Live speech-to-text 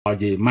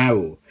gì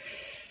mau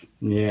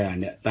nè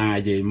nè ta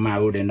gì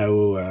mau để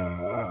đâu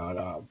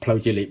phơi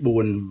chỉ lấy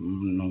buồn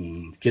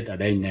chết ở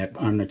đây nè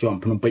anh cho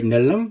ông Phnom Penh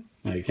lớn lắm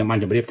cho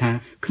anh cho biết tha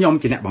nhom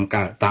chỉ nè bằng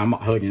cả ta mọ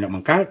hơi nè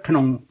bằng cá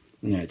không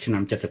nè chỉ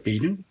nằm chặt chặt pí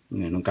nữa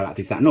nè nông cả lại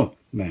thị xã nô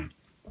nè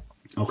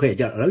ok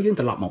giờ lấy những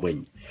tờ lọt một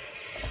bình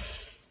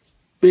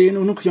pí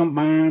nó nhom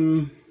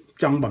ban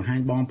trong bằng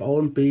hai bom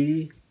ôn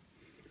pí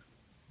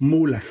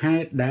mu là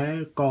hai đá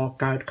co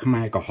cao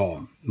khai cỏ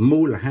hòm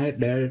mu là hai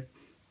đá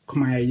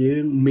khai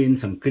dưới miền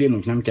sừng kriêm một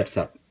năm chặt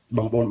sạch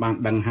bong bồn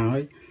bạn đằng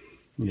hói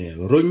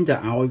runจะ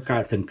เอากา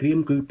รสังเครียม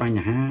คือปัญ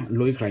หา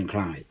ลอยคลายค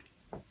ลาย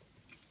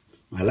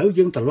แล้ว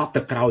ยังตลอดต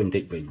ะกราวอิน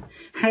ติวิ่ง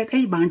ให้ไอ้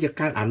บานจะ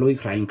การลอย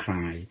คลายคล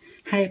าย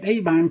ให้ไอ้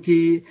บานจี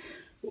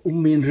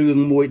มีเรื่อง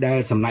มวยได้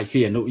สำนักเสี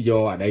ยนุย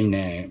อได้แ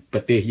น่ปร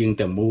ะเทศยังแ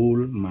ต่มูล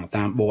มาต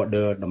ามบอร์เด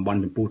อร์ดำบอล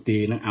ปูตี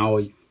นั่งเอา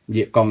เห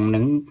ยียกอง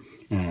นั่ง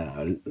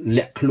เล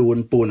ะคลูน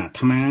ปูนัดธ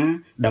รรมะ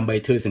ดำใบ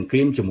เธอสังเค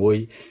รียมจมวย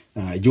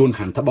ยูน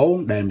ขันทะบ้ง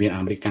ได้มีอ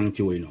เมริกัน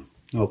ช่วยหนู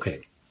โอเค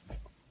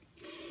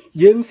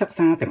យើងសិក្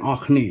សាទាំងអ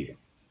ស់គ្នា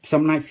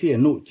សំណាច់សៀ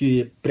នុជា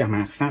ព្រះម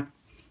ហាក្សត្រ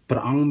ព្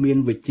រះអង្គមាន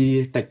វិជ្ជា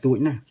តិចតួច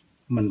ណាស់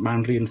មិនបាន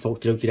រៀនសូត្រ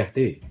ជ្រៅជ្រះ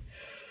ទេ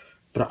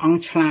ព្រះអង្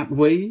គឆ្លាត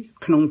វៃ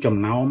ក្នុងចំ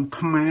ណោម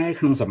ខ្មែរ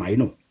ក្នុងសម័យ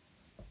នោះ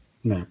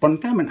ណាប៉ុន្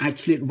តែมันអាច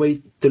ឆ្លៀតវៃ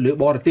ទៅលើ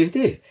បរទេស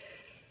ទេ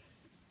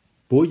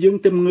ព្រោះយើង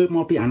ទៅងើបម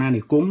កពីអាណា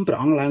និគមព្រះ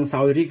អង្គឡើង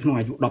សោយរាជក្នុង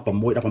អាយុ16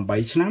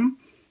 18ឆ្នាំ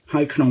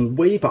ហើយក្នុង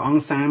វ័យព្រះអ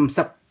ង្គ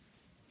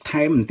30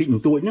ថែមបន្តិចប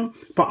ន្តួចហ្នឹង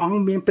ព្រះអង្គ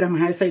មានព្រះម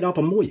ហាក្សត្រដល់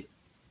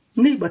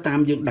6នេះបើតាម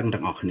យើងដឹង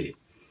ទាំងអស់គ្នា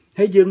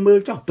ហើយយើងមើល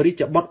ចុះបរិជ្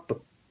ជបុត្រ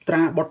ត្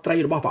រាបុត្រី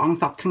របស់ព្រះអង្គ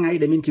សពថ្ងៃ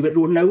ដែលមានជីវិត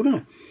រស់នៅហ្នឹង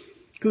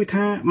គឺ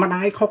ថាម្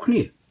ដាយខុសគ្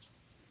នា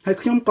ហើយ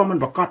ខ្ញុំក៏មិន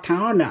ប្រកាសថា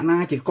អ្នកណា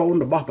ជាកូន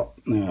របស់ព្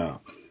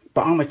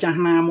រះអង្គម្ចាស់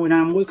ណា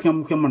មួយខ្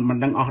ញុំមិន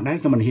ដឹងអស់ដែរ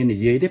ខ្ញុំមិនហ៊ាននិ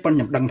យាយទេប៉ុន្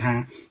តែខ្ញុំដឹងថា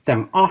ទាំ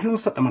ងអស់ហ្នឹង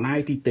សិតតែម្ដាយ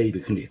ទីទេពី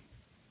គ្នា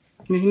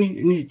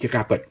នេះជា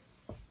ការពិត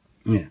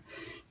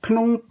ក្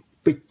នុង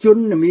បច្ចុប្ប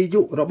ន្ននា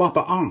យុរបស់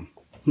ព្រះអង្គ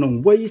ក្នុង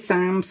វ័យ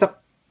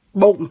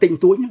30បូកបន្តិច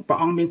តួចព្រះ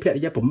អង្គមានភ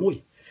រិយា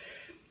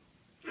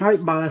6ហើយ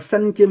បើសិ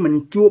នជាមិន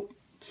ជួប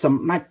ស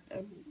ម្ដេច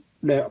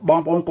ដែលបង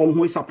ប្អូនកូន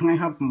មួយសពថ្ងៃ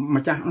ហើយ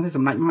ម្ចាស់ស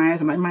ម្ដេចម៉ែ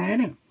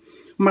នេះ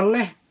ម្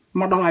លេះ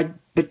មកដល់ឲ្យ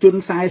បច្ចុប្ប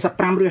ន្ន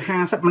45ឬ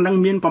50មិនដឹង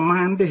មានប្រ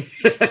មាណទេ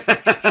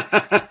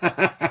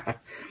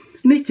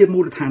នេះជាមូ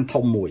លដ្ឋាន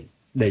ធំមួយ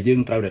ដែលយើង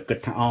ត្រូវតែគិត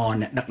ថា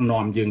អ្នកដឹក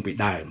នាំយើងពី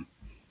ដើម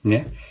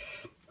ណា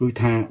គឺ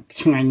ថា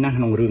ឆ្ងាញ់ណាស់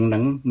ក្នុងរឿងហ្នឹ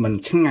ងមិន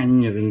ឆ្ងាញ់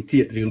រឿងជា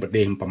តិរឿងប្រ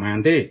ទេសប្រមាណ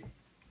ទេ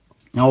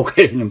អូ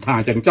ខេខ្ញុំថា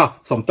អញ្ចឹងចុះ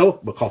សុំទោស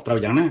បើខុសត្រូវ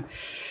យ៉ាងណា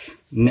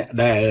អ្នក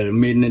ដែល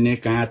មាននា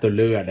ការទៅ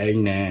លើអី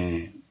ណែ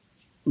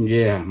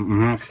ម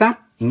ហាក្សត្រ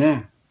ណា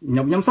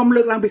ខ្ញុំសូម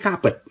លើកឡើងពីការ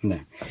ពិតណា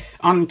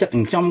អន់ចិត្ត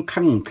ខ្ញុំ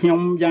ខឹងខ្ញុំ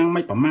យ៉ាងមិ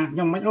នប្រមាថខ្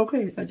ញុំមិនអូខេ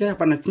តែចេះ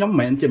ប៉ុន្តែខ្ញុំ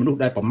មិនមែនជាមនុស្ស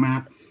ដែលប្រមាថ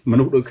ម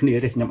នុស្សដូចគ្នា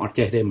ទេខ្ញុំអត់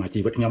ចេះទេមកជី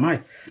វិតខ្ញុំហើយ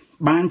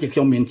បានជាខ្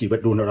ញុំមានជីវិត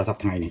រស់នៅដល់ស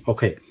ប្តាហ៍នេះអូ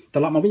ខេត្រ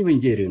ឡប់មកវិញ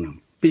និយាយរឿងហ្នឹង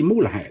ពីមូ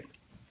លហេតុ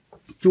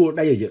ជួល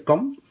ដីអាយកុ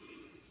ង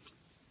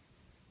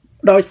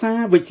ដោយសារ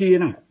វិជា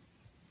ណា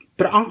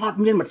ព្រះអង្គអត់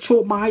មានមធ្យោ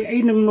បាយអី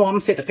នឹងនាំ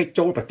សេដ្ឋកិច្ច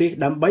ចូលប្រទេស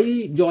ដើម្បី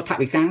យកថ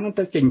វិកានោះ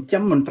ទៅចិញ្ចឹ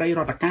មមន្ត្រី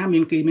រដ្ឋការមា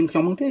នខ្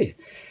ញុំហ្នឹងទេ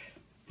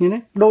នេះណា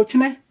ដូច្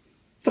នេះ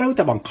ត្រូវ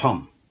តែបង្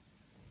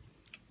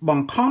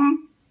ខំ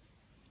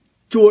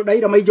ជួលដី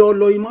ដើម្បីយក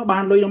លុយមកបា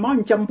នលុយមក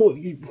ចិញ្ចឹមពួក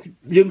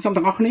យើងខ្ញុំ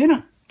ទាំងអស់គ្នាណា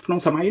ក្នុង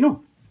សម័យនោះ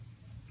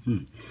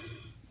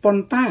ប៉ុ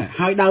ន្តែ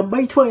ហើយដើម្បី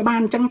ធ្វើឲ្យបាន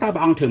អញ្ចឹងតើព្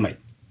រះអង្គធ្វើម៉េច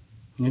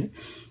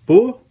ព្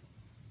រោះ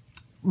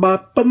បើ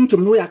ពឹង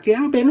ជំនួយអាកាំ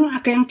ងពេលនោះ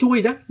អាកាំងជួយ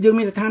ទៅយើង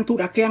មានស្ថានទូត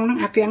អាកាំងហ្នឹង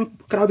អាកាំង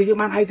ក្រោយពីយើង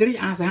បានឯករាជ្យ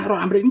សហរដ្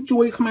ឋអាមេរិក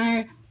ជួយខ្មែរ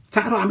ស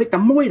ហរដ្ឋអាមេរិកតែ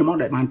មួយហ្មង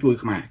ដែលបានជួយ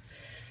ខ្មែរ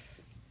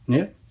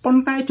នេះប៉ុ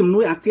ន្តែជំនួ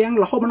យអាកាំង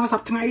រហូតមកដល់ស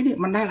ប្តាហ៍ថ្ងៃនេះ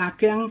មិនដែលអា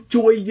កាំង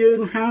ជួយយើង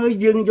ហើយ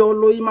យើងយក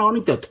លុយមក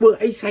នេះទៅធ្វើ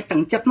អីស្រេចទាំ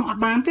ងចិត្តនោះអ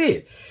ត់បានទេ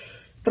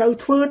ត្រូវ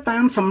ធ្វើតា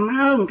មសំ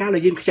ណើកាលដែ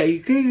លយើងខ្ចី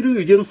គេឬ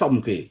យើងសុំ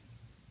គេ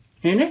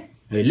ឃើញទេ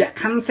ហើយលក្ខ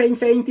ខណ្ឌ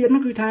ផ្សេងទៀត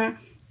នោះគឺថា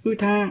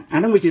អា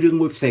ហ្នឹងវាជារឿង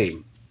មួយផ្សេង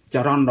ច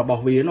រន្តរប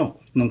ស់វានោះ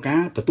ក្នុងកា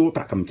រទទួល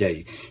ប្រាក់កម្ចី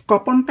ក៏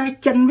ប៉ុន្តែ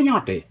ចិនវិញអ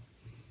ត់ទេ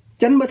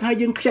ចិនបើថា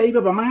យើងខ្ចី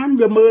វាប្រមាណ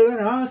វាមើល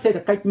សេដ្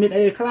ឋកិច្ចមាន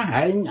អីខ្លះ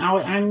ហែងឲ្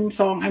យអញ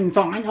សងអ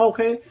ញអូ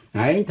ខេ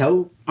ហែងត្រូវ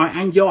ឲ្យអ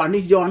ញយកអា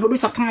នេះយកនោះដូ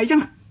ចសប្តាហ៍ថ្ងៃអញ្ចឹ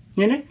ង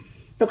ឃើញទេ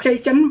ទៅខ្ចី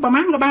ចិនប្រ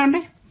មាណក៏បាន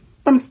ដែរ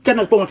ប៉ុន្តែចិន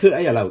កំពុងធ្វើ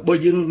អីឥឡូវបើ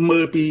យើងមើ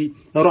លពី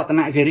រតន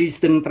គិរី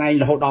ស្ទឹងត្រែង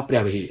រហូតដល់ព្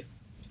រះវិហារ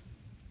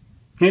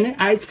ឃើញទេ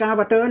ឯស្កា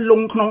វ៉ាទ័រល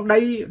ងក្នុងដី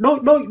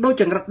ដូច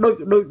ចង្រិត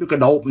ដូចក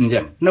ដោបអញ្ចឹ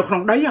ងនៅក្នុ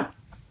ងដី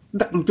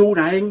ដឹកជញ្ជូ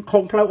នឯង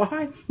ខំផ្លូវអស់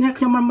ហើយនេះ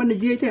ខ្ញុំមិននិ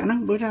យាយទេអាហ្នឹង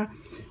ព្រោះថា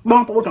ប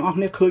ងប្អូនទាំងអស់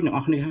គ្នាឃើញទាំងអ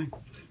ស់គ្នាហើយ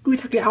គឺ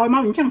ថាគេឲ្យម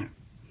កអញ្ចឹង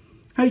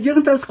ហើយយើង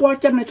ត្រូវស្គាល់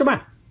ចិនឲ្យច្បា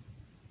ស់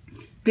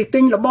គេទិ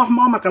ញរបស់ម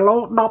ក1គីឡូ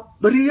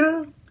10រៀល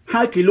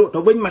ហើយគេលក់ទៅ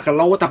វិញ1គី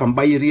ឡូតែ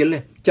8រៀលទេ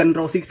ចិនរ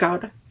កស៊ីកើ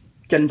ត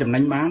ចិនចំណេ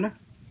ញបានណា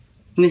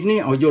នេះ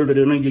ឲ្យយល់ទៅ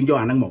រឿងហ្នឹងយើងយក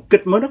អាហ្នឹងមកគិ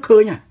តមើលទៅឃើ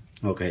ញ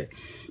អូខេ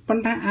ប៉ុ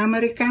ន្តែអាមេ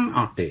រិកអ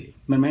ត់ទេ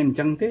មិនមែនអញ្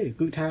ចឹងទេ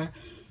គឺថា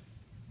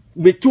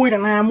វាជួយអ្ន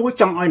កណាមួយ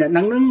ចង់ឲ្យអ្នក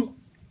ហ្នឹង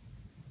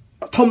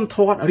ធំ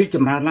ធាត់រីកច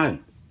ម្រើនឡើង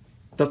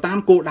ទៅតាម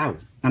គោលដៅ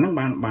អាហ្នឹង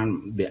បាន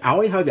វា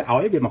ឲ្យហើ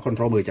យវាមក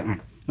control មើលចឹង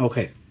អូ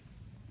ខេ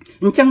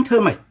អញ្ចឹងធ្វើ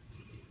ម៉េច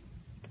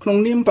ក្នុង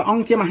នាមព្រះអ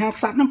ង្គជាមហា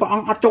ក្សត្រហ្នឹងព្រះអ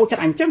ង្គអត់ចូលចិត្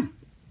តអញ្ចឹង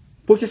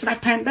ព ពួកជាស្ដេច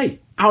ផែនដី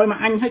ឲ្យមក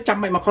អញឲ្យចាំ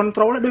មិនមក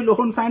control ដូចលោក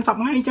ហ៊ុនសែនសព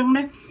ថ្ងៃអញ្ចឹង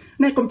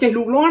ណាកុំចេះ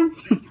លូកលាន់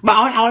បើ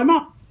ឲ្យម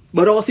ក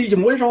បើរកស៊ីជា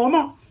មួយរកម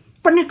ក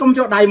ប៉ុន្តែកុំយ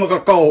កដៃមកក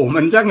ក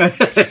មិនអញ្ចឹងហ៎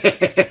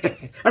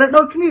អត់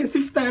ដូចគ្នា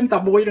system តែ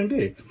មួយហ្នឹង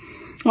ទេ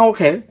អូ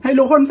ខេហើយ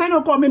លោកហ៊ុនសែន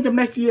គាត់មានចំ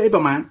ណេះជាអីប្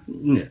រហែល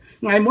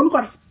ថ្ងៃមុន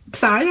គាត់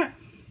ផ្សាយ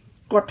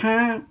គាត់ថា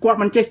គាត់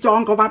មិនចេះចង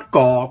កវ៉ាត់ក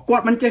គា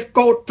ត់មិនចេះ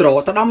កោតត្រ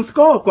ទៅដំស្គ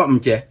រគាត់មិ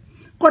នចេះ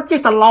គាត់ចេះ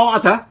តែឡក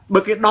ទៅបើ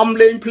គេដំ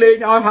លេងភ្លេង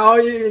ឲ្យហើ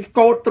យ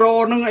កោតត្រ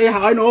នឹងអី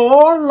ហើយអូ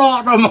ឡក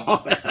ដល់មក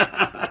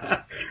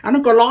អា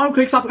នោះក៏ឡក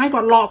ឃើញសប្តាហ៍ថ្ងៃ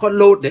គាត់ឡកគាត់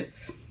លូតទេ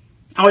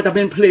ឲ្យតែ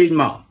មានភ្លេង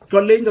មកគា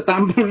ត់លេងទៅតា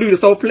មលឺ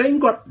សូរភ្លេង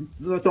គាត់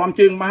ទ្រាំ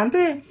ជើងបាន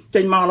ទេ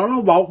ចេញមកឡង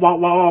វោ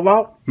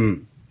ក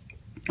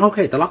អូ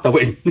ខេត្រឡប់ទៅ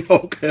វិញអូ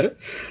ខេ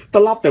ត្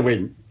រឡប់ទៅវិញ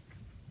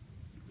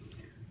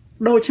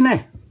ដូច្នេះ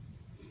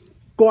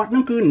គាត់នឹ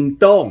ងគឺអន្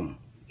ត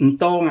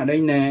ងអានេះ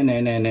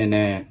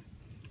ណែ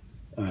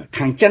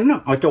ខាងចិន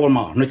ឲ្យចូលម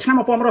កនៅឆ្នាំ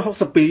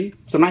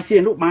1962សម័យសៀ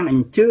នុបានអ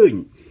ញ្ជើញ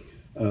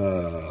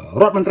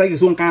រដ្ឋមន្ត្រីក្រ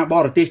សួងការប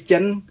រទេសចិ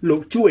នលោ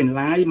កជួអេន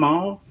ឡាយម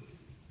ក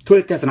ធ្វើ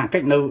ទស្សនកិ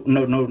ច្ច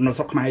នៅ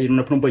ស្រុកខ្មែរ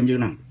នៅភ្នំពេញយើង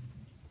ហ្នឹង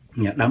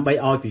ដើម្បី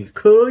ឲ្យគេ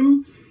ឃើញ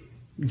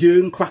យើ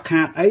ងខ្វះ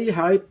ខាតអី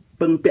ហើយ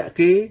ពឹងពាក់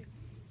គេ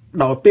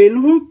ដល់ពេល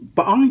នោះ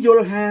ព្រះអង្គយ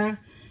ល់ថា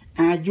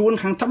អាយួន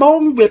ខាងត្បូង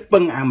វាពឹ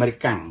ងអាមេរិក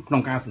ក្នុ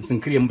ងការស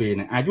ង្គ្រាមវាហ្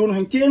នឹងអាយួន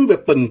ខាងជើងវា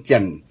ពឹងចិ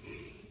ន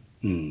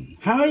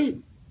ហើយ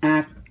អា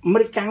មេ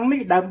រិកនេះ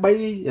ដើម្បី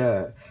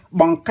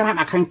បង្ក្រាប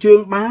អាខាងជើង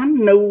បាន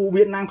នៅ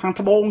វៀតណាមខាង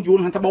ត្បូងយួន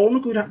ខាងត្បូង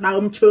នោះគឺថាដើ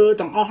មឈើ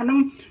ទាំងអស់ហ្នឹង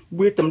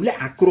វាទម្លាក់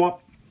អាគ្រាប់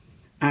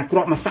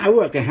ម្សៅ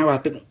គេហៅថា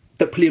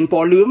ទឹកភ្លៀងព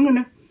ណ៌លឿង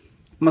ណា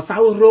ម្សៅ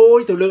រោយ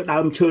ទៅលើដើ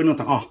មឈើនោះ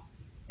ទាំងអស់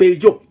ពេល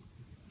យប់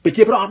ប្រ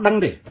ជាប្រដ្ឋអត់ដឹង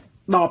ទេ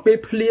ដល់ពេល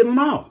ភ្លៀង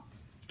មក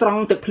ត្រ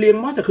ង់ទឹកភ្លៀង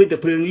មកទៅឃើញទឹក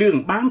ភ្លៀងលឿង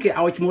បានគេ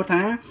ឲ្យឈ្មោះ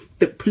ថា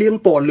ទឹកភ្លៀង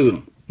ពណ៌លឿង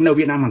នៅ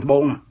វៀតណាមខាងត្បូ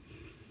ង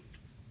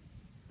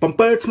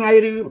7ថ្ងៃ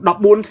ឬ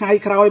14ថ្ងៃ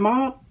ក្រោយម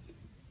ក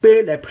ពេល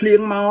ដែលភ្លៀង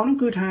មកហ្នឹង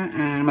គឺថា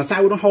អាម្សៅ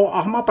នោះហូរអ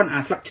ស់មកប៉ុន្តែ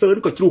អាស្លឹកឈើ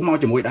ក៏ជ្រុះមក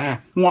ជាមួយដែរ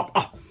ងាប់អ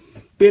ស់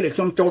ពេលដែលខ្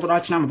ញុំចូលទៅដ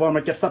ល់ឆ្នាំ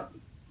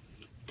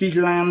1970ជិះ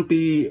ឡាន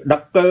ពីដ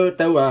កកើ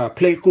ទៅ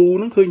ផ្លេគូ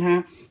ហ្នឹងឃើញថា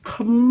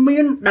គ្មា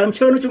នដើម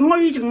ឈើនោះចងុ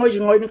យ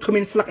នឹងគ្មា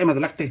នស្លឹកអីមួយ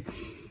ស្លឹកទេ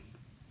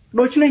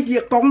ដូច្នេះជា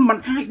កុងมัน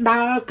អាច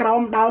ដើរក្រោ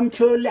មដើម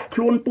ឈើលាក់ខ្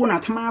លួនពួនអា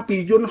ត្មាពី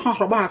យន្តហោះ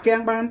របស់អាកៀង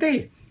បានទេ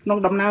ក្នុង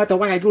ដំណើរទៅ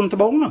វាយអាយួនត្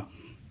បូងនោះ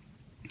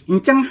អ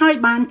ញ្ចឹងហើយ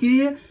បានជា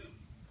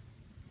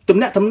ទំ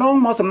នាក់ទំនង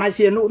មកសំណាយ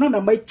សៀនុនោះ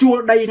ដើម្បីជួល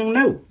ដីនឹង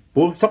នៅព្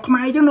រោះស្រុកខ្មែ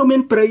រអញ្ចឹងនៅមា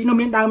នព្រៃនៅ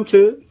មានដើម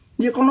ឈើ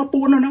ជាកុងនៅ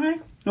ពួននោះហ្នឹងឯង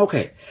អូ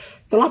ខេ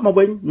ត្រឡប់មក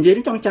វិញនិយាយ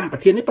ចង់ចាក់ប្រ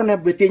ធាននេះប៉ុន្តែ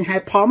វាទាញហេ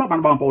តុផលមកបា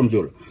នបងប្អូនយ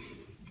ល់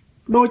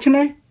ដូច្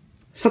នេះ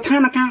ស្ថា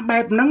នភាពបែ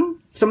បហ្នឹង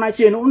សំណាយ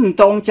សៀនុ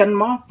តងចិន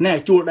មកណែ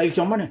ជួលដីខ្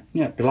ញុំហ្នឹង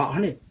នេះត្រឡ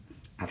ប់នេះ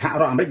អថារ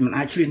ដ្ឋអាមេរិកមិន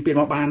អាចឈ្លានពាន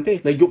មកបានទេ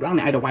ដល់យប់ឡើង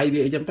អ្នកឯងទៅវាយ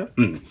វាអីចឹងទៅ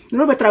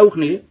នោះវាត្រូវ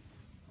គ្នា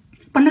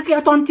ប៉ុន្តែគេ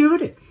អត់តន់ជឿ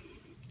ទេ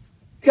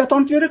គេអត់ត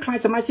ន់ជឿទេខ្លាច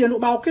សម័យសៀនុ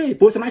បោកគេ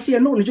ព្រោះសម័យសៀ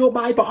នុនយោ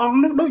បាយព្រះអង្គ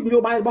ហ្នឹងដូចនយោ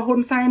បាយរបស់ហ៊ុ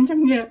នសែនអញ្ចឹង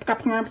វាផ្កាប់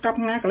ផ្ងា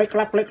កលិចក្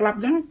លាប់អ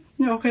ញ្ចឹង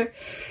អូខេ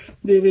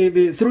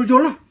វាស្រួលយ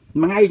ល់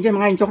មួយថ្ងៃអញ្ចឹងមួ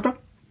យថ្ងៃចុះទៅ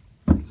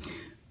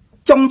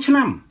ចុងឆ្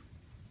នាំ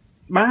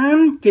បាន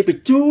គេប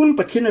ញ្ជូន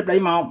ប្រធាននៃប្តី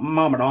មក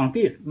ម្ដង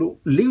ទៀតលោក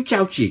លីវចៅ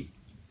ជី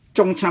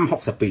ចុងឆ្នាំ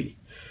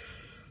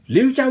62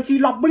លីវចៅជី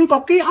ឡប់វិញក៏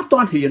គេអត់ទា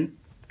ន់ហ៊ាន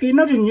គេ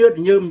នៅតែញើមអ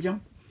ញ្ចឹង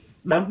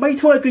ដើម្បី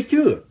ធ្វើឲ្យគេ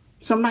ជឿ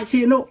សម្ដេច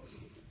សៀនុ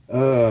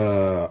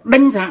ដេ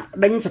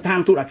ញស្ថាន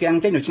ទូតអាកៀង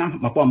ចេញនៅឆ្នាំ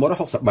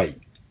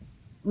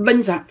1963ដេញ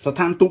ស្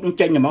ថានទូតនឹង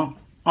ចេញហ្មង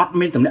អត់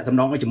មានតំណែងតំ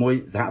ណងអីជាមួយ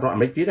សហរដ្ឋអា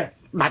មេរិកទៀតទេ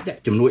ដាច់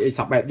ជំនួយអីស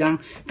ពបែបយ៉ាង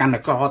កាន់តែ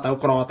ក្រទៅ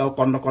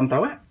កុនទៅ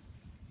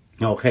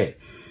អូខេ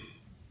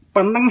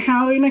ប៉ុណ្ណឹង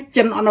ហើយណា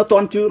ចិនអត់នៅទា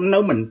ន់ជឿនៅ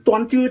មិនទា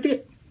ន់ជឿទៀត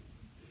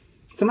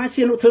សមា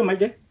ជិកនោះធ្វើមិន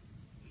ទេ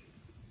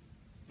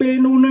ពេល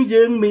នោះនឹង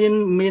យើង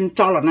មាន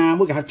ចលនា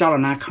មួយគេហៅចល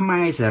នាខ្មែ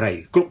រសេរី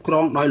គ្រប់គ្រ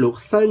ងដោយលោក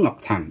សើងប់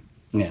ឋាន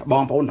នេះប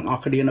ងប្អូនទាំងអ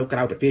ស់គ្នានៅក្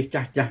រៅប្រទេស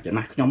ចាស់ចំ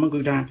ណាស់ខ្ញុំហ្នឹងគឺ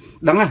ថា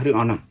ដឹងណារឿង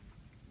អស់ហ្នឹង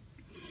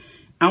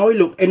ឲ្យ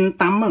លោកអ៊ិន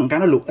តាមហ្នឹងកាល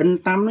នោះលោកអ៊ិន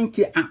តាមហ្នឹង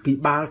ជាអភិ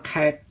បាល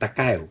ខេត្តតា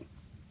កែវ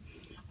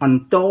អ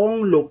ន្តង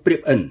លោកព្រៀ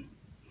បអ៊ិន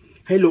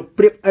ហើយលោក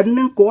ព្រៀបអ៊ិនហ្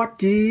នឹងគាត់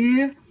ជា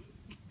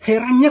ហេ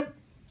រ៉ាញឹក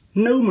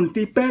នៅមន្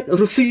ទីរពេទ្យ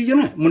រុស្ស៊ីចឹង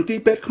ណាមន្ទីរ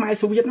ពេទ្យខ្មែរ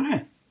សូវៀតហ្នឹង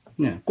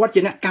គាត់ជា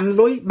អ្នកកាន់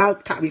លុយបើក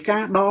ថវិកា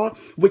ដល់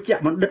វិជ្ជ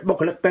បណ្ឌិតបុគ្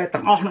គលិកពេទ្យ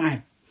ទាំងអស់ហ្នឹងឯង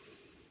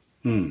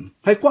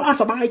ហើយគាត់អត់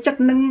សប្បាយចិត្ត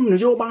នឹងន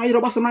យោបាយរ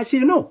បស់សមាជិ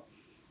កនោះ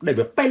ដែល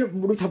វាពេល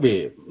ដូចថាវា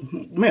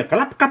មិនក្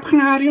លាប់កាប់ផ្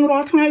ងារៀងរា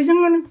ល់ថ្ងៃអញ្ចឹង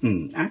ណា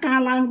អាការ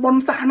ឡើងបន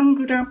ស័កហ្នឹង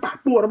គឺថាបាក់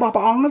ពួករបស់ព្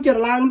រះអង្គហ្នឹងជា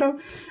ឡើងទៅ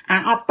អា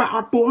អត់បាក់អ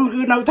ត់ពួក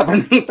គឺនៅតែប៉ុ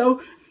ណ្្នឹងទៅ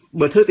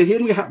បើធ្វើទៅហ៊ា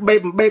នគេហាក់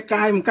បេប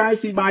កាយមកកាយ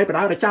ស៊ីបាយប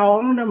ដើរចោល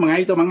ហ្នឹងមួយថ្ងៃ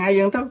ទៅមួយថ្ងៃ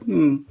អញ្ចឹងទៅ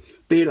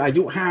ពេលអា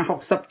យុ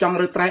50 60ចង់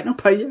រើត្រែកហ្នឹង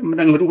ភ័យមិន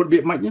ដឹងរស់របៀ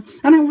បម៉េច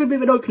អាហ្នឹងវា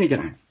ដូចគ្នាចឹ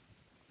ង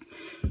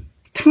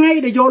ថ្ងៃ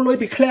ដែលយកលុយ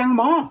ពីឃ្លាំង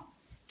មក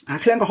អា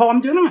ឃ្លាំងក្រហម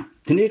យើងហ្នឹង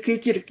ធនាគារ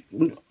ជាតិ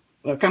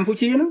កម្ពុ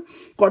ជាហ្នឹង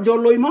គាត់យក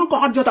លុយមកគា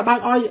ត់អត់យកទៅបើក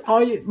ឲ្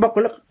យបុគ្គ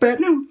លិកពេទ្យ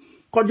ហ្នឹង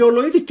គាត់យក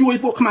លុយទៅជួយ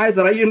ពួកខ្មែរ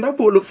សេរីហ្នឹងទៅ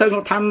ពួកលោកសើង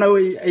ឋាននៅ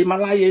អីម៉ា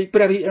ឡៃអីព្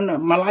រះរាជ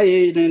ម៉ាឡៃ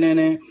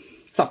ណែ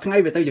សប្តាហ៍ថ្ងៃ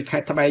វាទៅជាខេ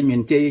ត្តត្បែងមាន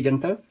ជ័យអញ្ចឹង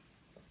ទៅ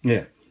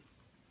នេះ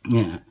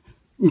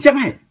អញ្ចឹង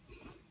ហើយ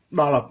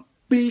ដល់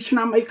2ឆ្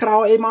នាំអីក្រោ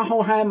យអីមកហោ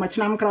ហែមួយឆ្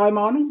នាំក្រោយ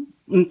មកហ្នឹង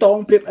អន្តង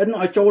ព្រៀបអ៊ិន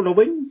ឲ្យចូលទៅ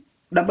វិញ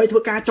đầm bay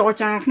thôi ca cho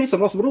cha cái này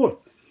sầm luôn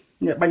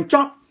nè bánh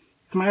chóp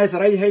mai giờ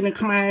đây hay nó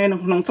mai nó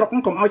sọc nó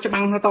còn ao cho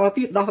băng nó to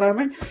tiết đó ra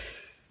mấy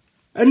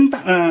anh ta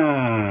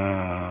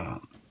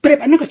prep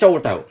anh nó có trâu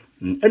tàu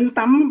anh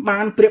tắm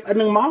bàn prep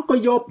anh mó có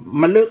vô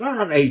mà lướt nó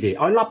ra đây thì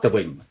ói lóp từ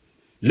mình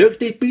lướt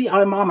tí pi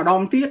ói mò mà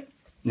đòn tiết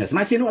nè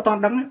mai xin nó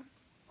toàn đắng á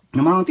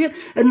mà đòn tiết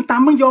anh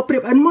tắm mới vô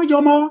prep anh mới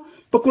vô mò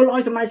bực cô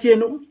ói mai xin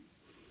nó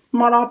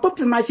mà đóปุ๊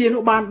บmai xin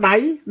nó bàn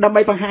đáy đâm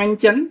bay bằng hàng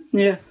chấn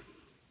nha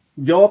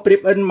vô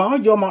prep anh mó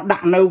vô mò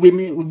đặt nơi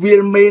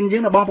viên miền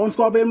chứ là bong bóng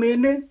score viên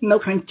miền đấy nơi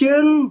hàng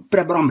chương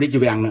prep bom đi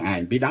chụp vàng nữa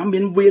ảnh vì đám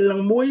miền viên là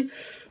muối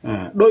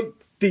đôi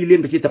ti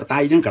liên về chi tập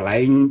tay nhưng cả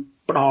lại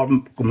đò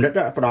cùng đất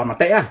đò mà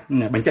tệ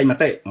bánh chanh mà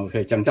tệ ok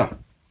chẳng chọn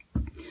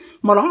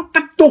mà nó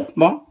cắt tu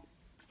mó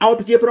aoไ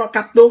ป chia pro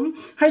cắt tu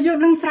hay giờ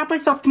đang sắpไป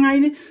sập ngày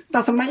này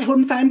ta sắm lại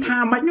hôn sai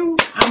thà mạnh nhau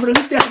ao đứng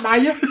tia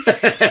đáy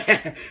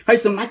hay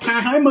sắm lại thà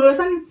hơi mưa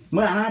xanh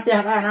mưa à tia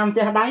đáy nam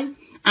tia đáy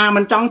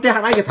mình trong tia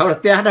đáy cái thầu là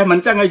tia đáy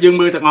mình chẳng ngay dừng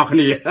mưa tận ngọt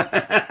này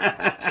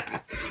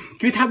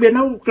cứ thà biển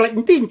đâu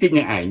lạnh tin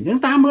như ảnh nhưng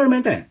ta mưa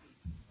lên thế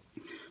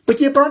ไป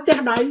chia pro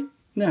tia đáy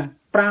nè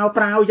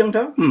prao chẳng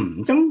thế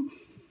chẳng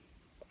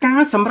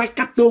cá sắm lại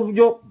cắt tu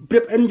vô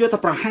prep in vô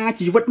tập hai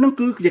chỉ vật nó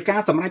cứ về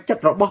cá sắm lại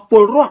chất rồi bóc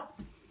pol rót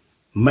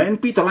men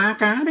pi tờ la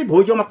cá đấy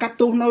bồi vô mà cắt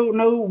tu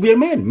nâu viên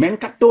men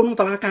cắt tu nâu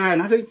tờ la cá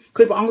nó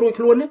khơi bỏ ông ruồi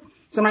luôn đấy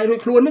sắm lại ruồi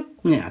luôn đấy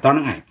nhẹ tao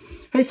nó ngày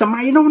hay sắm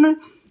máy nó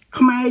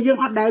mai dương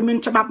ở đây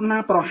men cho bắp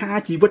na pro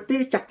hai chỉ vật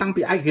đấy chặt tăng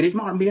bị ai gửi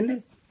mà miếng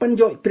đấy bên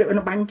dội prep in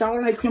bánh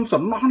cháu hay không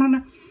sắm nó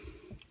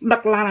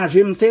đặc là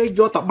gym xe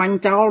vô tập bánh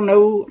cháu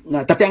nâu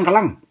tập đèn cả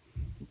lăng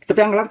tập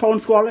đèn cả lăng phone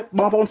score đấy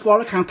bong phone score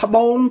đấy hàng tháp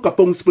bôngกับ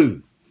ปงสปือ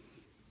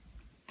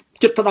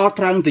จุดตลอด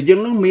ทางแต่ยัง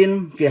ต้องมี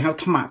เกี่ยวกับ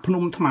ธรรมะพน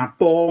มธรรมะ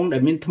โปงแต่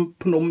มี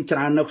พนมจร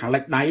าเนื้อขังเหล็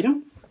กใดเนาะ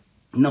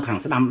เนื้อขัง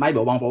สนามใดบ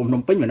อกบางพน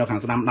มปิ้งเหมือนเนื้อขั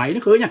งสนามใด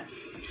นั่นคือเนี่ย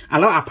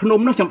แล้วพน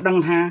มนั่งจำดัง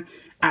ฮะ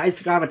ไอ้ส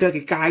กาไปเจอ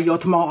กี่กายโย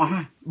ธมอฮ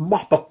ะบอ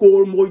กปะโก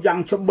ลมวยยัง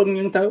ชบึง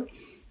ยังเต้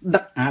ดั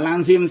กลาน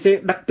ซีมเซ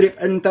ดักเปรียบ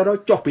เอ็นเต้เรา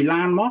จบไปล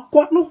านมอก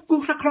ดนุกู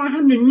หักคลาหั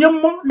นหยิ่งยิ้ม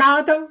มอดา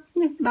เต้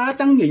ดา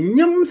ตั้งหยิ่ง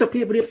ยิ้มสะเพี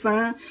ยบเรียบฟ้า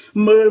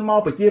เมื่อมอ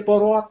ไปเจียป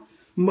รอด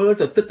เมื่อแ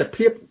ต่ตึ๊ดแต่เ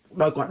พียบโ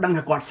ดยกอดดัง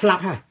กอดสลับ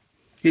ให้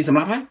กี่สำห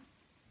รับให้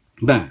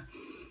บ่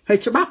ให้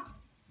ฉบับ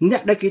เนี่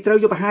ยได้กี่เท่า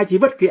อยู่ประหารชี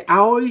วิตกี่เอ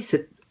าสิ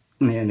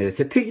เนี่ย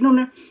สิทธินู้น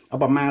นะเอา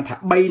ประมาณถ้า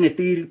ใบใน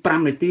ตีปรา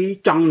มในตี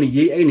จังใน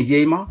ยีไอ้ในยี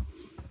มั้ง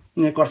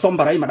เนี่ยกอดส้ม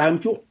อะไรมาได้มั้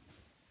งจุ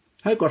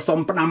ให้กอดส้ม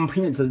ประดำ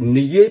พี่ใน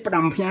ยีประด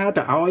ำพี่แ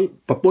ต่เอา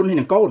ประปุ่นให้ห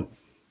นังก้น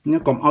เนี่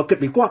ยก่อเอาเกิด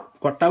ไปก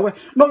อดเต้าไว้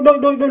โ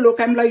ดยลูกแ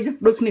กมเลย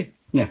โดยนี่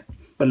เนี่ย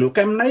เป็นลูกแก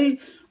มไหน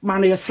มา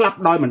ในสลับ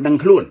ดอยเหมือนดัง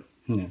คล้วน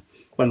เนี่ย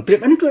เป็นเปรียบ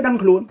อันคือดัง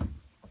คล้วน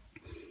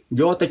โ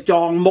ยแต่จ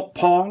องมก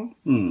พอง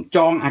จ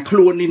องค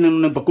ล้วนนี่นึง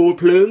ประกู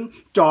เพลิง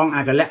จอง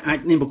กระและ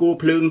นี่ประกู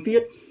เพลิงเตี้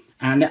ย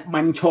เนี่ยบั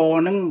ญชอ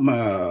นั่ง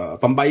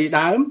ปั๊มใบด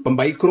าวปั๊มใ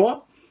บครบ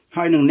ใ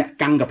ห้หนึ่งเนี่ย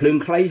กังกับเพลิง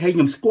ใครให้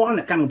ยมสกอตเ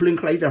นี่ยกังกับเพลิง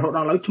ใครแต่เร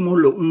าแล้วชั่วโมง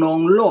หลุดนอง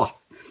ล้อ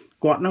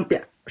กอดนั่งเป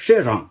ะเชื่อ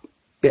รัง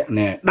เปะเ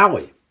นี่ยได้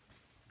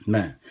เ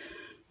นี่ย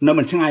นั่น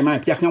มันช่างไงมา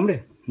จากย้อมเลย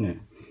เนี่ย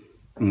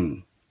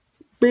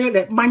เปะเ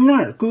ด็กบัญนั่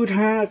นคือ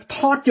ถ้าท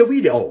อดเจอวิ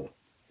ดีโอ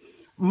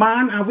มั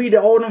นวิดี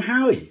โอนั่งใ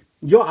ห้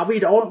โยวิ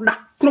ดีโอดัก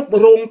กรุบ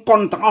โรงก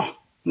ลต่างอ๋อ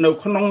ใน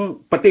ขนม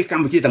ปฏิกรร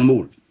มวิจิตรต่างมู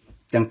ล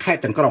ต่างแค่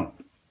ต่างกรอง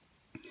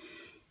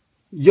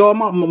โย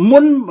มามุ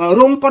นโ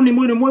รงกลใน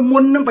มือมุ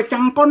นนั่งไปจั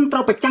งก้นเร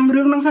าไปจังเ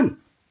รื่องนั่งสั้น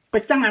ไป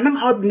จังนั่ง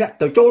เอาเนี่ยแ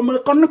ต่โจมือ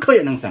ก้นนั่งเคย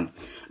นั่งสั้น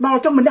ดอก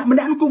จังมันเนี่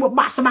ยอันกูแบบ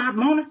บาสบาด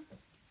มั้งนะ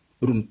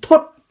รุ่นท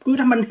ดกู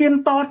ทำมันเฮียน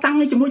ต่อตั้งใ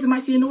ห้จมูกสมั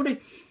ยซีนู้ดิ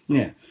เ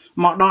นี่ย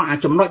หมอดอ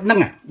จมน้อยนั่ง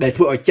ได้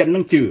ทั่วไอ้จัน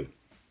นั่ง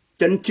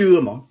จือ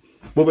หมอ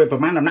บุบไปประ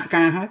มาณนั้นนักก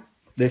ารฮะ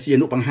ได้ซี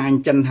นุปังหาง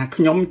จันหัก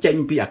ย้อมเจน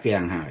ปีอักแก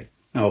งหาย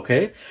โอเค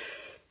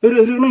เรื่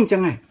องนั่งจั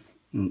งไง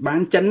บ้า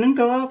นจันนั่ง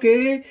ก็cái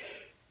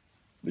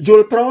จู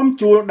ลพร้อม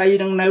จูลใด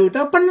ดังแนวแต่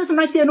ปั้นส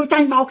มัยเสียนุจั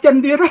นบอกจัน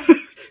ดีละ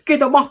cái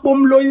taoบอกปุ่ม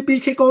ลอยปี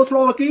เชโกสโล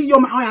วากีโย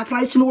มเอาอะไร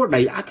ชนูใด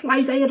อะไร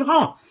ใส่แล้วก็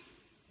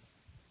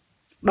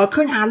ดอก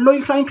ขึ้นลอย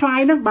คลาย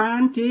นั่งบ้า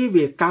นที่เ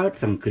วียกเกิด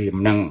สังเกต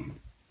นั่ง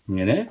อ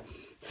ย่างนี้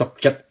สับ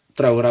จัด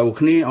เรา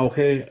ขึ้นนี่โอเค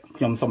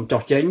ยอมสมจอ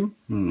เจง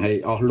ให้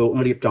ออกลูก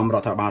เรียบจอม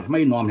รัฐบาลไม่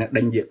นอมเนี่ย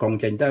ดันเหยียดกอง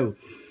เจงเต้า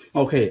โ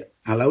อเค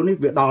แล้วนี่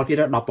เวียดดอที่เ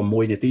ราดอกประมว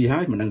ยเนี่ยตีให้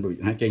มันนั่งดู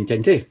ให้เจง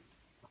ที่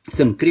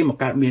ซึ่งครีม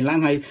การมีล้าง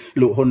ให้ห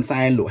ลุดฮอนไซ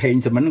หลุดเฮน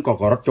สมันก็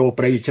รถโจป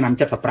รีชนำ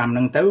จับสปราม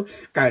นั่งเต้า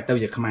กายเต้า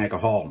จากขมายกับ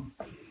หอม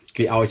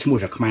กี่เอาชมู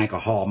จากขมายกั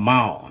บหอมเมา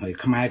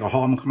ขมายกับห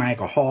อ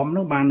ม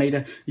น้องบ้านในได้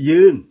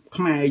ยืงข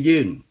มายยื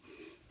ง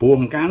ปว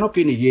งการนก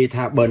กินยี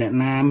ถ้าเบอร์เนี่ย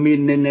นามิน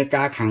ในก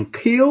ารขัง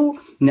คิ้ว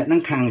เนี่ยนั่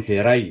งขังเสีย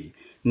ไร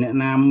เนี่ย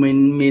นา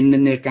มิน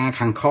ในการ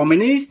ขังคอมมิ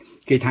นิส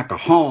กี่ถ้ากับ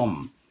หอม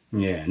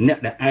เนี่ย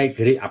ได้ไอ้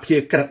กี่อับเชีย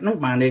กระน้อง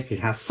บ้านในกี่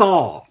ถ้าซ้อ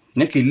เ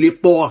นี่ยกี่ลิป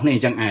โป้เนี่ย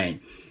จังไอ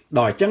ด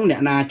อยจังเนี่ย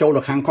นาโจด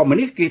ขังคอมมิ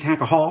นิสกี่ถ้า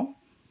กับหอม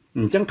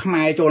จังขม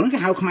ายโจนั่งกี่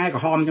เฮาขมายกั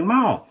บหอมจังเม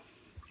า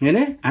เนี่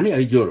ยอันนี้ไ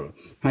อ้ยุล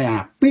ให้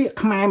เปี้ย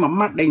ขมายมา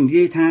มัดเด้ง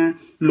ยีท่า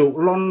ลูก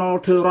ลอนนอ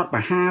เธอรอดป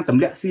ะฮาตำ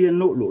เละเซีย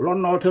นุลูกลอน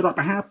นอเธอรอด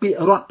ปะฮาเปี้ย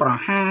รอดปะ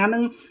ฮานั่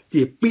ง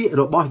จีเปี้ย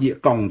ระบอบยี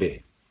กองเด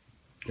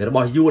ระบ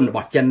อบยูนระบ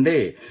อบจันเด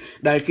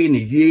ได้กิน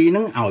ยี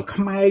นั่งเอาข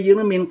มายยืน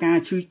นั่งเมียนกา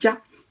ชื่อจัก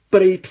ป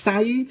ริไซ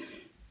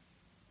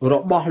រ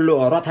បស់លោ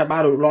ករដ្ឋាភិបា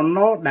លលន់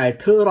ណូដែល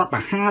ធ្វើរដ្ឋប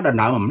ហាដណ្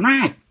ដើមអំ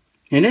ណាច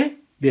ឃើញទេ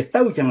វា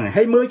ទៅចឹង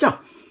ហើយមើលចុះ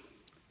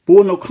ព្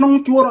រោះនៅក្នុង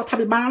ជួររដ្ឋា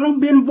ភិបាលហ្នឹង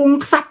មានវង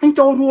ខ្សាត់ទាំង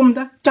ចូលរួម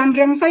តាច័ន្ទ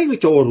រាំងសីក៏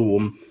ចូលរួ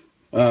ម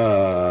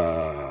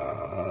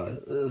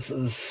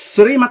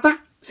សេរីមតា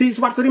ស៊ី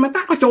ស្វាត់សេរីម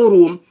តាក៏ចូល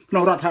រួមក្នុ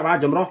ងរដ្ឋាភិបាល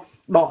ចម្រុះ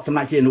ដកសំ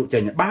ណាច់សៀនុចេ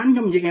ញបានខ្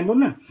ញុំនិយាយថ្ងៃមុន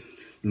ណា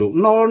លោក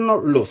ណុល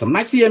លោកសំ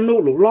ណាច់សៀនុ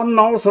លោកលន់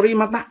ណុលសេរី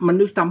មតាម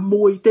នុស្សតែ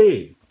មួយទេ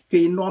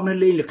គេនាំនៅ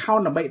លេងលខោន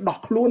ដើម្បីដោះ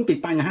ខ្លួនពី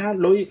បញ្ហា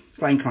លុយ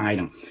ខ្លាំងខ្លាយ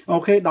ហ្នឹងអូ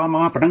ខេដល់ម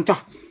កប៉ុណ្ណឹងចោះ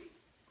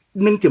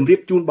នឹងជម្រាប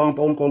ជូនបង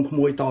ប្អូនកូនក្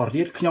មួយត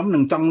ទៀតខ្ញុំនឹ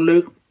ងចង់លើ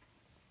ក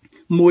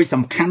មួយ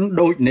សំខាន់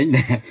ដូចនេះ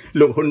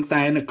លោកហ៊ុន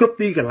សែនគ្រប់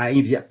ទីកន្លែង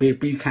រយៈពេល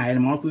2ខែ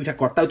ហ្មងគឺថា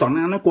គាត់ទៅត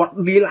ណាហ្នឹងគាត់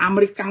ឌីលអាមេ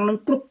រិកកាំងនឹង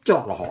គ្រប់ច្រ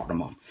ករហូតហ្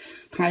មង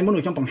ថ្ងៃមុន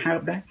ខ្ញុំបង្ហើប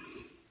ដែរ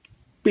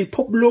ពិភ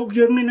ពលោក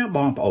យើងនេះណាប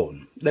ងប្អូន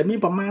ដែលមាន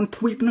ប្រមាណ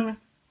ទ្វីបហ្នឹង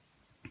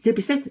ជា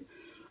ពិសេស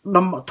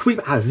ដំទ្វីប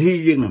អាស៊ី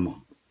យើងហ្នឹងហ្មង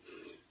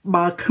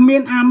បើគ្មា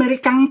នអាមេរិក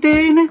កាំងទេ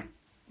ណា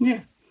នេះ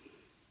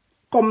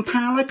កុំ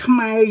ថាឡើយខ្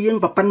មែរយើង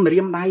ប្រប៉ិនម្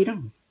រាមដៃហ្នឹង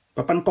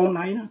ប្រប៉ិនកូន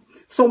ដៃហ្នឹង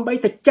សូម្បី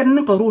តែចិនហ្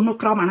នឹងក៏រស់នៅ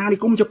ក្រោមអាណានិ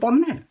គមជប៉ុន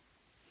ដែរ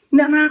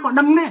អ្នកណាក៏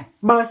ដឹងដែរ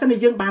បើសិនជា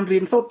យើងបានរៀ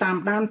នសូត្រតាម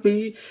ដានពី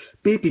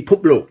ពិភព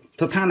លោក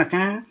ស្ថាន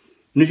ភាព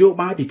នយោ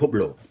បាយពិភព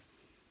លោក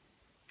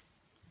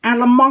អា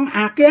ឡឺម៉ង់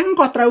អាកៀង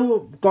ក៏ត្រូវ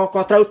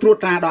ត្រួត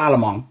ត្រាដល់អាឡឺ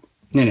ម៉ង់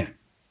នេះ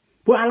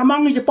ពួកអាឡឺម៉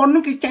ង់និងជប៉ុនហ្នឹ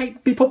ងគេចែក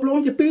ពិភពលោក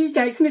ជាពីរ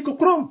ចែកគ្នាគ្រប់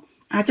គ្រង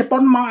អាជប៉ុ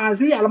នមកអា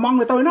ស៊ីអាឡឺម៉ង់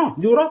ទៅនោះ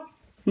យូរ៉ុប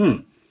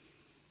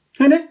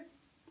ឃើញទេ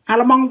អា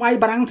ឡឺម៉ង់វាយ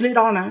បារាំងធ្លាយ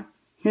ដល់ណា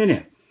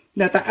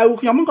នេះតែឪ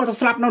ខ្ញុំក៏ទៅ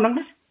ស្លាប់នៅហ្នឹង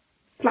ដែរ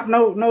ស្លាប់នៅ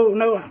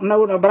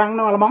បារាំង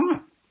នៅអាឡឺម៉ង់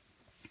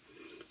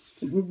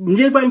និ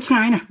យាយវែងឆ្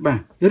ងាយណាស់បាទ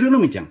រឿង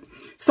នោះមិនចឹង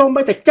សូម្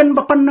បីតែចិន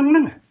ប៉ុណ្្នឹងហ្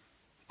នឹង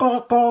ក៏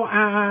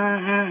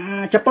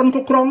ជប៉ុនគ្រ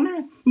ប់គ្រងដែរ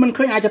មិន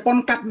ឃើញអាជប៉ុន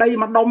កាត់ដី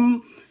មកដុំ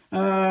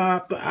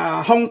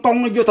ហុងកុង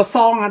យុទ្ធស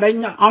ងអាដែង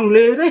អង់គ្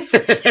លេសទេ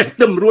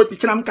ទៅរួចពី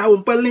ឆ្នាំ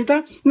97នេះទៅ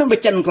នឹងបើ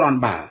ចិនគ្រាន់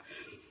បើ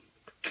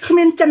គ្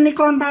មានចិននេះ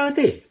គ្រាន់បើ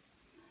ទេ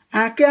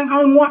អាកៀងឲ្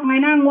យងាប់ថ្ងៃ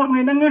ណាងាប់ថ្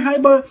ងៃហ្នឹងហើយ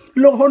បើ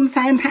លោកហ៊ុន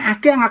សែនថាអា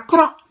កៀងអាក្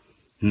រក់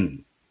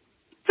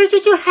ហើយ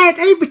ជួយហេតុ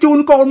អីបញ្ជូន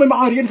កូនមិនមក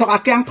ឲ្យរៀនស្រុក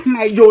អាកៀងផ្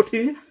នែកយោ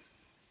ធា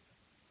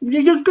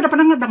យើងគិតតែប៉ុ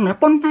ណ្្នឹងដឹងណា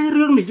ប៉ុន្តែ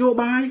រឿងនយោ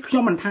បាយខ្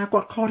ញុំមិនថាគា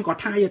ត់ខុសគា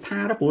ត់ថាយថា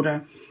ទៅព្រោះថា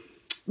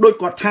ដោយ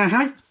គាត់ថា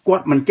ហើយគា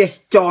ត់មិនចេះ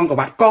ចងក្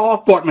បាច់ក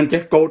គាត់មិន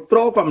ចេះកោតត្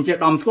រូគាត់មិនចេះ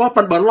ដំស្គាល់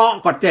ប៉ុន្តែបើឡក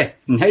គាត់ចេះ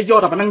ហើយយក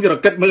តែប៉ុណ្្នឹងយក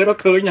គិតមើលទៅ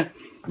ឃើញ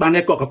បាន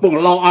តែគាត់កំពុង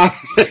ឡកអស់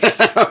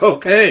អូ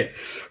ខេ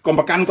កុំ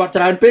ប្រកាន់គាត់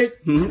ច្រើនពេក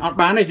អត់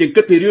បានទេយើង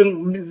គិតពីរឿង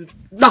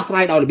ដោះស្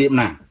រាយដោយរបៀប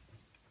ណា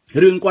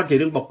រឿងគាត់ជា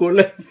រឿងបុគ្គល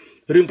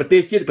រឿងប្រទេ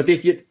សជាតិរ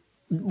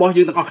បស់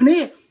យើងទាំងអស់គ្នា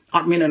អ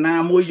ត់មាននរណា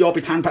មួយយក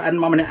ពីឋានប្រអិន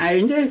មកម្នាក់ឯ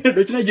ងទេ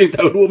ដូច្នេះយើងត្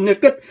រូវរួមគ្នា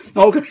គិត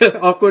អូខេ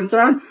អរគុណច្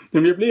រើន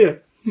ជំរាបលា